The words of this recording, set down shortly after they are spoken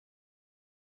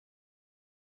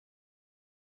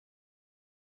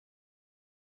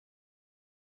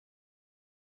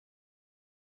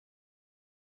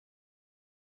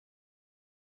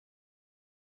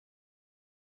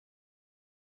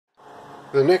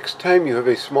The next time you have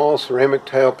a small ceramic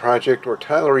tile project or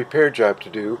tile repair job to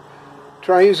do,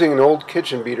 try using an old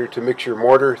kitchen beater to mix your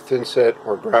mortar, thinset,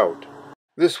 or grout.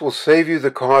 This will save you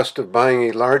the cost of buying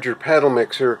a larger paddle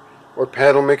mixer or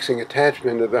paddle mixing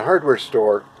attachment at the hardware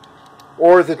store,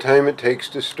 or the time it takes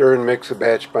to stir and mix a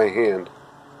batch by hand.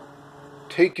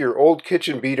 Take your old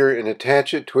kitchen beater and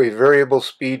attach it to a variable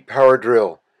speed power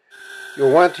drill.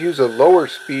 You'll want to use a lower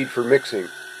speed for mixing.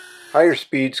 Higher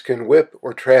speeds can whip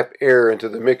or trap air into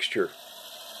the mixture.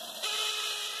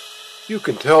 You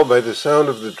can tell by the sound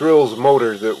of the drill's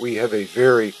motor that we have a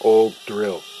very old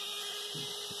drill.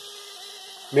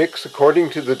 Mix according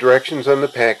to the directions on the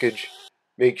package,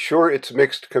 make sure it's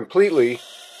mixed completely,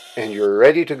 and you're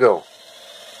ready to go.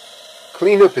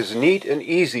 Cleanup is neat and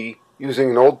easy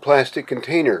using an old plastic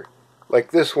container,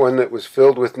 like this one that was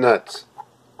filled with nuts.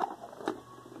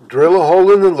 Drill a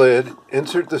hole in the lid,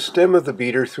 insert the stem of the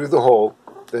beater through the hole,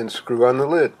 then screw on the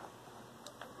lid.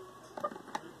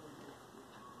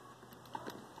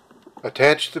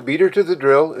 Attach the beater to the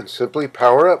drill and simply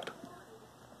power up.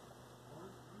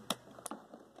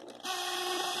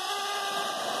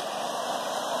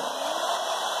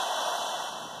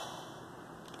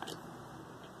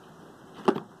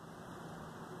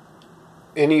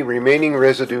 Any remaining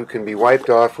residue can be wiped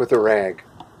off with a rag.